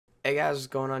Hey guys, what's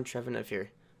going on? Trevin F here.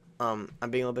 I'm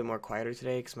being a little bit more quieter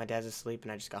today because my dad's asleep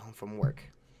and I just got home from work.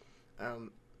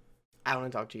 Um, I want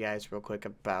to talk to you guys real quick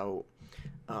about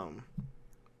um,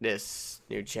 this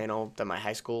new channel that my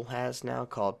high school has now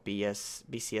called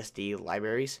BCSD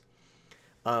Libraries.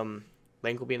 Um,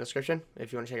 Link will be in the description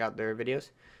if you want to check out their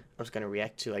videos. I'm just gonna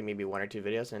react to like maybe one or two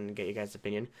videos and get you guys'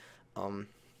 opinion. Um,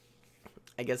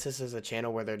 I guess this is a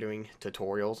channel where they're doing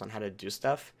tutorials on how to do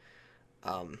stuff.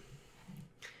 Um,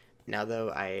 Now, though,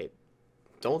 I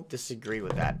don't disagree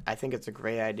with that. I think it's a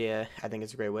great idea. I think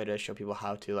it's a great way to show people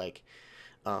how to, like,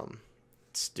 um,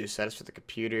 do setups for the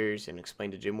computers and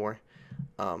explain to do more.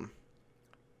 Um,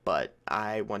 but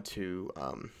I want to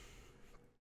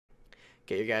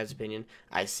get your guys' opinion.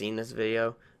 I've seen this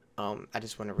video. I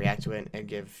just want to react to it and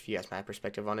give you guys my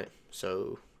perspective on it.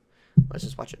 So let's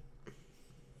just watch it.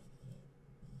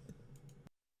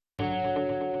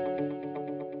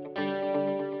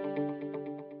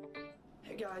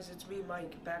 Hey guys, it's me,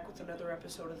 Mike, back with another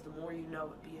episode of The More You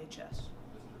Know at BHS.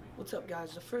 What's up,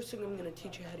 guys? The first thing I'm going to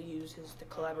teach you how to use is the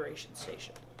collaboration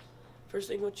station. First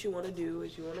thing what you want to do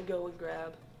is you want to go and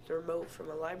grab the remote from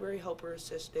a library helper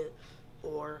assistant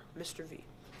or Mr. V.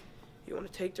 You want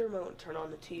to take the remote and turn on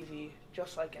the TV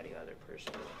just like any other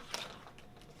person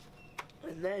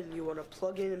would. And then you want to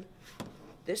plug in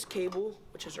this cable,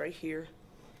 which is right here,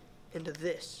 into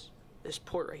this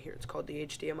port right here. It's called the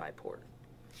HDMI port.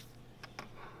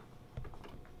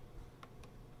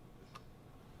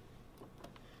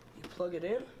 You plug it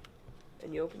in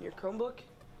and you open your Chromebook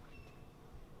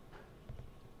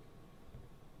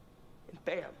and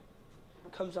bam,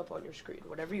 it comes up on your screen.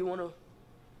 Whatever you want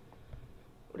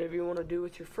to do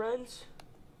with your friends,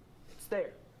 it's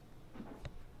there.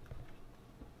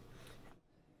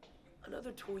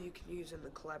 Another tool you can use in the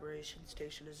collaboration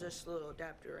station is this little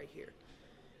adapter right here.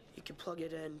 You can plug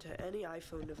it into any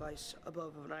iPhone device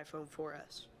above an iPhone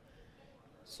 4S.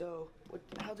 So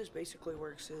how this basically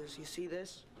works is, you see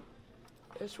this?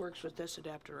 This works with this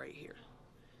adapter right here.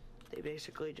 They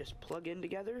basically just plug in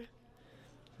together,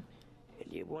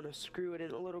 and you want to screw it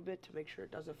in a little bit to make sure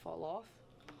it doesn't fall off.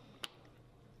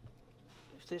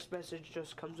 If this message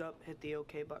just comes up, hit the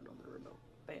OK button on the remote.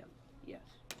 Bam. Yes.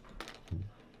 And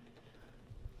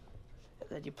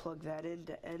then you plug that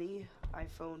into any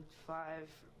iPhone 5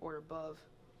 or above.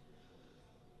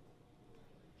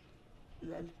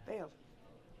 And then, bam.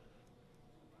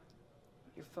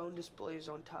 Your phone displays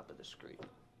on top of the screen,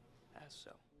 as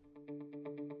so.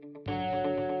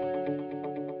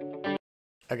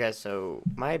 Okay, so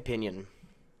my opinion,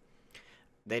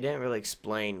 they didn't really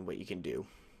explain what you can do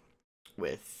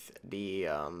with the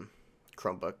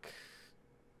Chromebook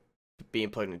being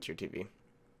plugged into your TV.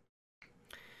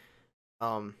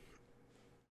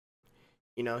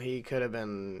 He could have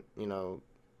been,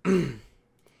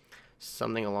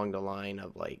 something along the line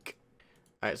of like,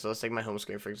 alright, so let's take my home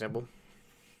screen for example.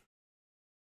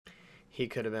 He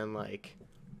could have been like,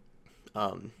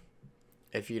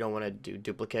 if you don't want to do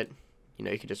duplicate,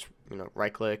 you could just,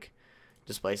 right click,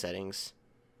 display settings,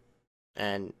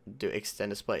 and do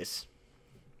extend displays.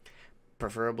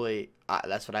 Preferably,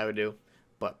 that's what I would do,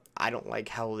 but I don't like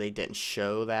how they didn't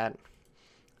show that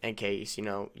in case,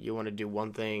 you want to do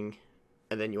one thing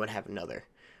and then you want to have another.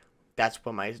 That's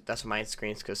what my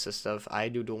screens consist of. I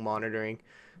do dual monitoring.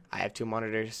 I have two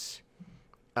monitors.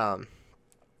 I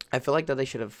feel like that they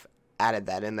should have added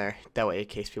that in there. That way, in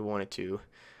case people wanted to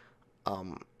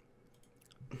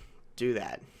do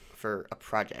that for a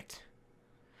project.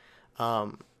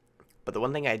 But the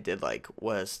one thing I did like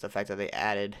was the fact that they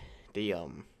added the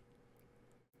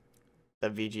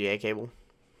VGA cable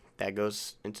that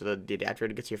goes into the adapter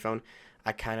to get to your phone.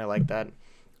 I kind of like that.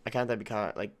 I kind of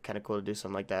thought it'd be kind of cool to do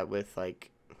something like that with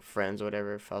like friends or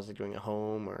whatever. If I was like doing it at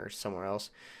home or somewhere else,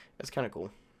 it's kind of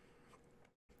cool.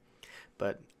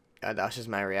 But that's just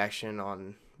my reaction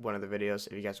on one of the videos.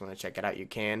 If you guys want to check it out, you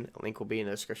can. A link will be in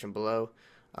the description below.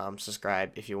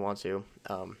 Subscribe if you want to.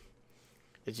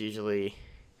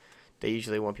 They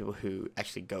usually want people who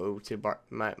actually go to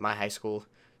my high school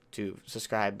to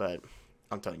subscribe, but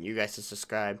I'm telling you guys to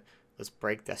subscribe. Let's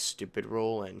break that stupid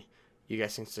rule, and you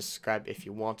guys can subscribe if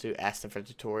you want to. Ask them for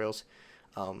tutorials.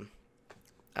 I'm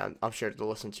sure to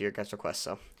listen to your guys' requests.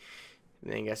 So,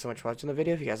 thank you guys so much for watching the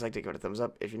video. If you guys liked it, give it a thumbs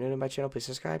up. If you're new to my channel, please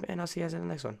subscribe, and I'll see you guys in the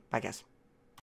next one. Bye, guys.